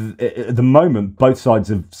 at the moment, both sides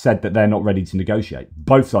have said that they're not ready to negotiate.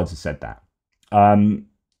 Both sides have said that. And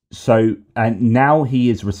now he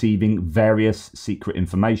is receiving various secret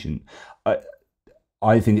information.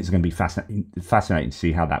 I think it's going to be fascinating to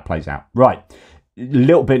see how that plays out. Right. A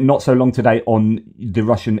little bit not so long today on the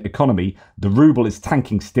Russian economy. The ruble is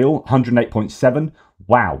tanking still, 108.7.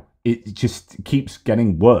 Wow. It just keeps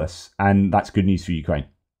getting worse. And that's good news for Ukraine.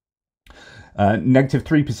 Negative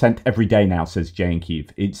 3% every day now, says Jay in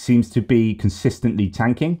Kyiv. It seems to be consistently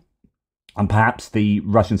tanking. And perhaps the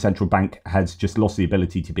Russian central bank has just lost the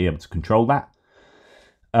ability to be able to control that.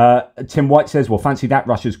 Tim White says, well, fancy that,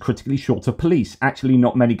 Russia's critically short of police. Actually,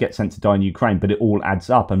 not many get sent to die in Ukraine, but it all adds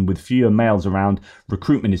up. And with fewer males around,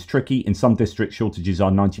 recruitment is tricky. In some districts, shortages are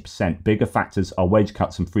 90%. Bigger factors are wage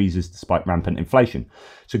cuts and freezes despite rampant inflation.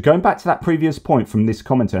 So going back to that previous point from this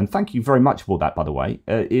commenter, and thank you very much for that, by the way.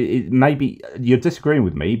 It maybe you're disagreeing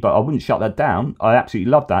with me, but I wouldn't shut that down. I absolutely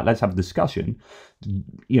love that. Let's have a discussion.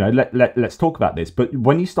 You know, let's talk about this. But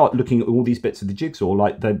when you start looking at all these bits of the jigsaw,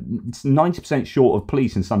 like it's 90% short of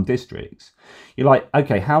police in some districts, you're like,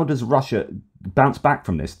 okay, how does Russia bounce back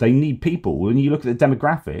from this? They need people. When you look at the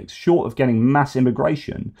demographics, short of getting mass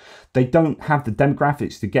immigration, they don't have the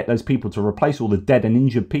demographics to get those people to replace all the dead and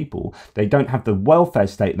injured people. They don't have the welfare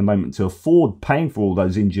state at the moment to afford paying for all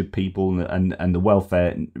those injured people and the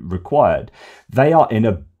welfare required. They are in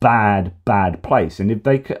a bad place. And if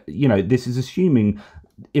they, you know, this is assuming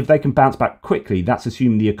if they can bounce back quickly, that's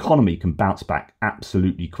assuming the economy can bounce back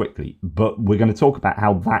absolutely quickly. But we're going to talk about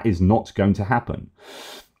how that is not going to happen.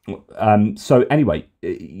 So anyway,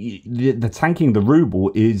 the tanking the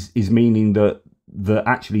ruble is meaning that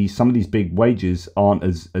actually some of these big wages aren't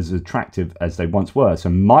as attractive as they once were. So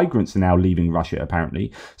migrants are now leaving Russia,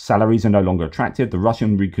 apparently. Salaries are no longer attractive. The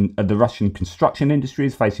Russian construction industry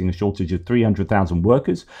is facing a shortage of 300,000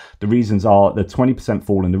 workers. The reasons are the 20%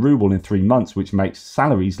 fall in the ruble in 3 months, which makes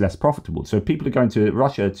salaries less profitable. So people are going to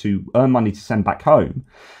Russia to earn money to send back home.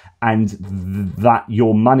 And that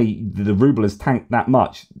your money, the ruble has tanked that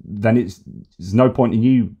much, then there's no point in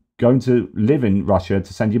you going to live in Russia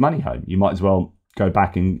to send your money home. You might as well go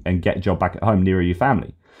back and get a job back at home nearer your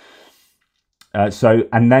family.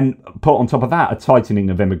 And then put on top of that a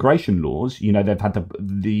tightening of immigration laws. You know, they've had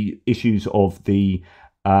the issues of the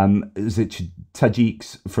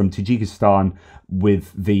Tajiks from Tajikistan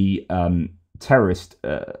with the terrorist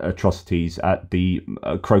atrocities at the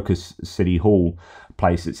Crocus City Hall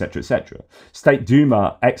place, etc., etc. State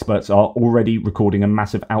Duma experts are already recording a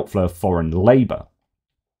massive outflow of foreign labour.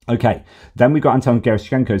 Okay, then we've got Anton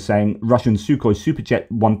Gerashchenko saying Russian Sukhoi Superjet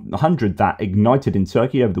 100 that ignited in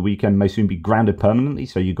Turkey over the weekend may soon be grounded permanently.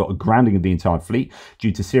 So you've got a grounding of the entire fleet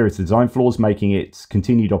due to serious design flaws, making its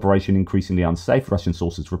continued operation increasingly unsafe. Russian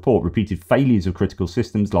sources report repeated failures of critical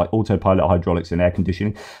systems like autopilot, hydraulics and air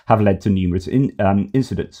conditioning have led to numerous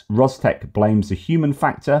incidents. Rostec blames the human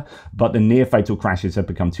factor, but the near-fatal crashes have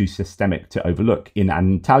become too systemic to overlook. In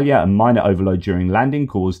Antalya, a minor overload during landing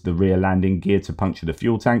caused the rear landing gear to puncture the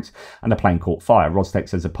fuel tanks and the plane caught fire. Rostec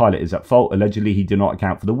says the pilot is at fault. Allegedly, he did not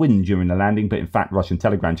account for the wind during the landing, but in fact, Russian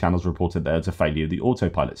Telegram channels reported there was a failure of the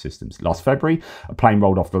autopilot systems. Last February, a plane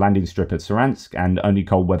rolled off the landing strip at Saransk, and only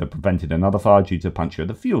cold weather prevented another fire due to puncture of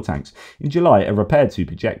the fuel tanks. In July, a repaired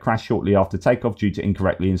Superjet crashed shortly after takeoff due to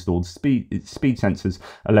incorrectly installed speed sensors,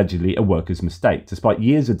 allegedly a worker's mistake. Despite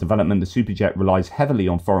years of development, the Superjet relies heavily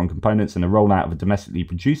on foreign components, and the rollout of a domestically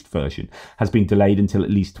produced version has been delayed until at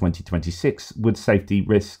least 2026, with safety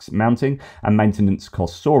risks mounting and maintenance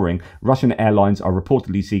costs soaring. Russian airlines are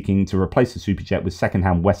reportedly seeking to replace the Superjet with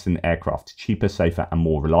second-hand Western aircraft, cheaper, safer and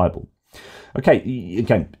more reliable. Okay,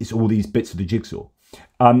 again, it's all these bits of the jigsaw.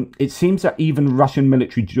 It seems that even Russian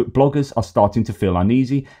military bloggers are starting to feel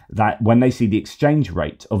uneasy that when they see the exchange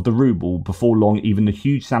rate of the ruble, before long, even the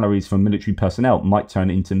huge salaries for military personnel might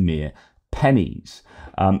turn into mere pennies.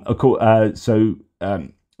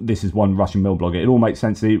 This is one Russian mill blogger. It all makes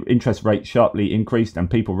sense. The interest rate sharply increased and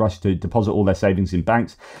people rushed to deposit all their savings in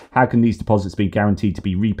banks. How can these deposits be guaranteed to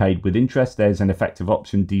be repaid with interest? There's an effective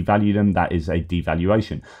option, devalue them. That is a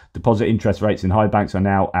devaluation. Deposit interest rates in high banks are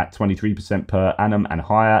now at 23% per annum and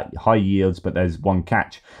high yields, but there's one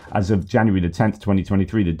catch. As of January the 10th,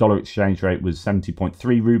 2023, the dollar exchange rate was 70.3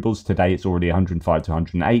 rubles. Today, it's already 105 to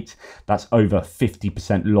 108. That's over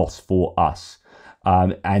 50% loss for us.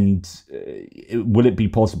 Will it be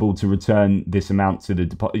possible to return this amount to the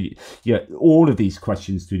deposit? Yeah, all of these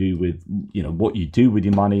questions to do with, you know, what you do with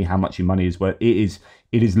your money, how much your money is worth. It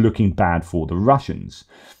is looking bad for the Russians.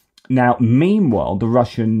 Now, meanwhile, the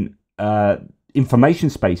Russian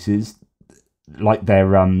information spaces, like their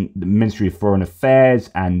Ministry of Foreign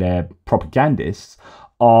Affairs and their propagandists,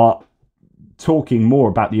 are talking more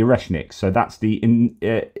about the Oreshniks. So that's the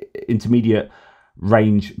intermediate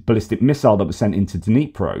range ballistic missile that was sent into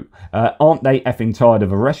Dnipro. Aren't they effing tired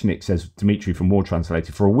of Oreshnik, says Dmitry from War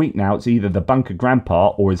Translated. For a week now, it's either the bunker grandpa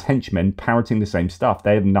or his henchmen parroting the same stuff.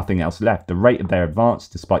 They have nothing else left. The rate of their advance,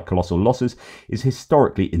 despite colossal losses, is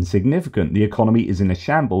historically insignificant. The economy is in a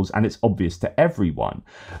shambles, and it's obvious to everyone.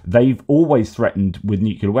 They've always threatened with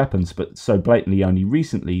nuclear weapons, but so blatantly only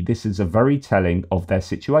recently. This is a very telling of their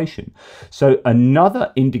situation. So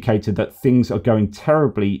another indicator that things are going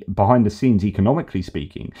terribly behind the scenes economically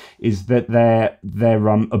speaking is that their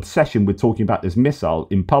obsession with talking about this missile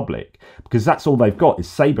in public, because that's all they've got is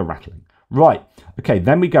saber rattling. Right, okay,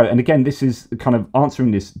 then we go, and again, this is kind of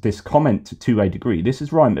answering this comment to a degree. This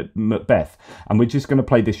is Ryan Macbeth, and we're just going to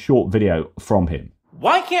play this short video from him.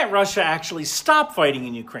 Why can't Russia actually stop fighting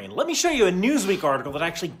in Ukraine? Let me show you a Newsweek article that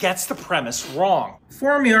actually gets the premise wrong.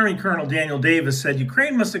 Former Army Colonel Daniel Davis said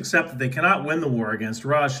Ukraine must accept that they cannot win the war against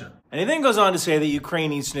Russia. And he then goes on to say that Ukraine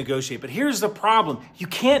needs to negotiate. But here's the problem. You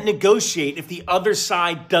can't negotiate if the other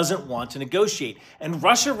side doesn't want to negotiate. And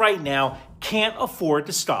Russia right now can't afford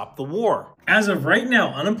to stop the war. As of right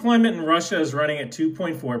now, unemployment in Russia is running at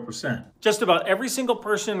 2.4%. Just about every single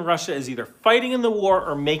person in Russia is either fighting in the war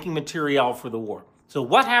or making material for the war. So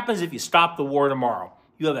what happens if you stop the war tomorrow?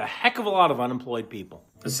 You have a heck of a lot of unemployed people.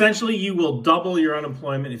 Essentially, you will double your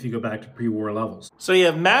unemployment if you go back to pre-war levels. So you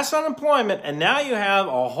have mass unemployment, and now you have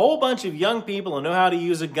a whole bunch of young people who know how to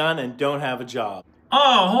use a gun and don't have a job.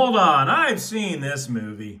 Oh, hold on. I've seen this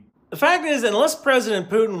movie. The fact is, unless President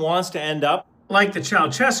Putin wants to end up like the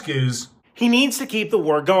Ceausescus, he needs to keep the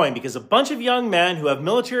war going, because a bunch of young men who have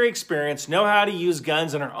military experience, know how to use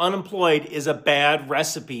guns, and are unemployed is a bad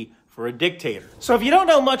recipe for a dictator. So if you don't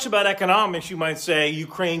know much about economics, you might say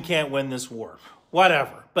Ukraine can't win this war.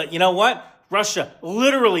 Whatever. But you know what? Russia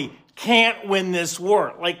literally can't win this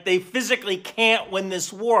war. Like, they physically can't win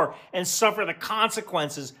this war and suffer the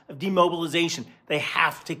consequences of demobilization. They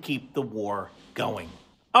have to keep the war going.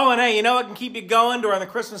 Oh, and hey, you know what can keep you going during the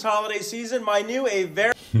Christmas holiday season? My new,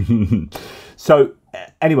 So,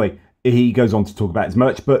 anyway, he goes on to talk about his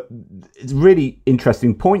merch, but it's a really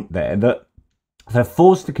interesting point there that they're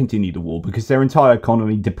forced to continue the war because their entire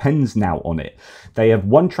economy depends now on it. They have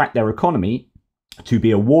one-tracked their economy to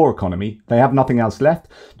be a war economy. They have nothing else left.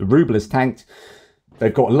 The ruble is tanked.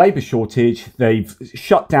 They've got a labour shortage. They've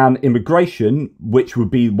shut down immigration, which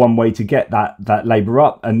would be one way to get that labour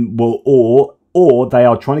up, and or they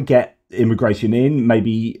are trying to get immigration in,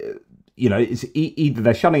 maybe it's either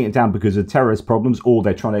they're shutting it down because of terrorist problems, or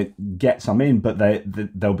they're trying to get some in, but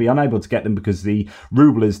they'll be unable to get them because the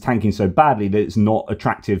ruble is tanking so badly that it's not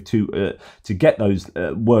attractive to get those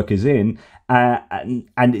workers in, and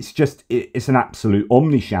it's an absolute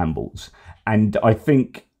omni-shambles. And I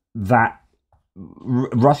think that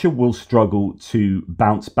Russia will struggle to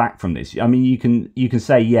bounce back from this. I mean, you can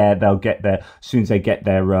say, yeah, they'll get there as soon as they get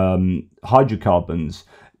their hydrocarbons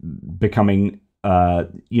becoming, as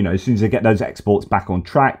soon as they get those exports back on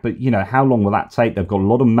track. But, how long will that take? They've got a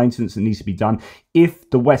lot of maintenance that needs to be done. If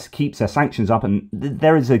the West keeps their sanctions up, and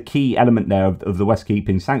there is a key element there of the West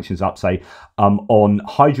keeping sanctions up, say, on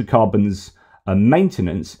hydrocarbons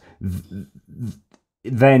maintenance,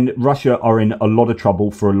 then Russia are in a lot of trouble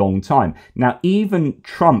for a long time. Now, even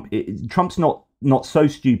Trump's not so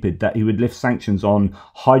stupid that he would lift sanctions on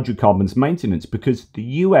hydrocarbons maintenance, because the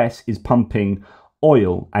US is pumping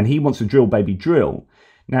oil and he wants to drill, baby, drill.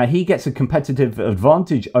 Now, he gets a competitive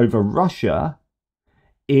advantage over Russia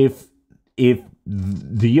if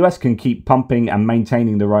the US can keep pumping and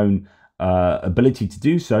maintaining their own ability to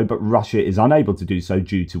do so, but Russia is unable to do so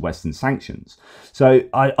due to Western sanctions. So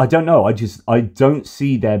I don't know. I don't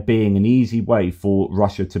see there being an easy way for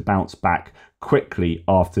Russia to bounce back quickly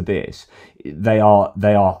after this. They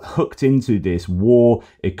are hooked into this war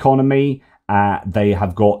economy. They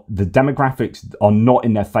have got, the demographics are not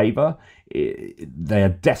in their favor. They are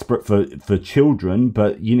desperate for children,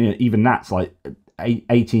 but even that's like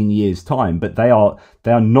 18 years time, but they are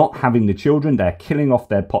not having the children. They're killing off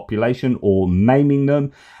their population or maiming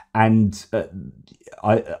them, and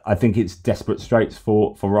I think it's desperate straits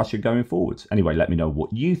for Russia going forwards. Anyway, let me know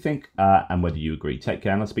what you think and whether you agree. Take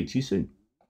care, and I'll speak to you soon.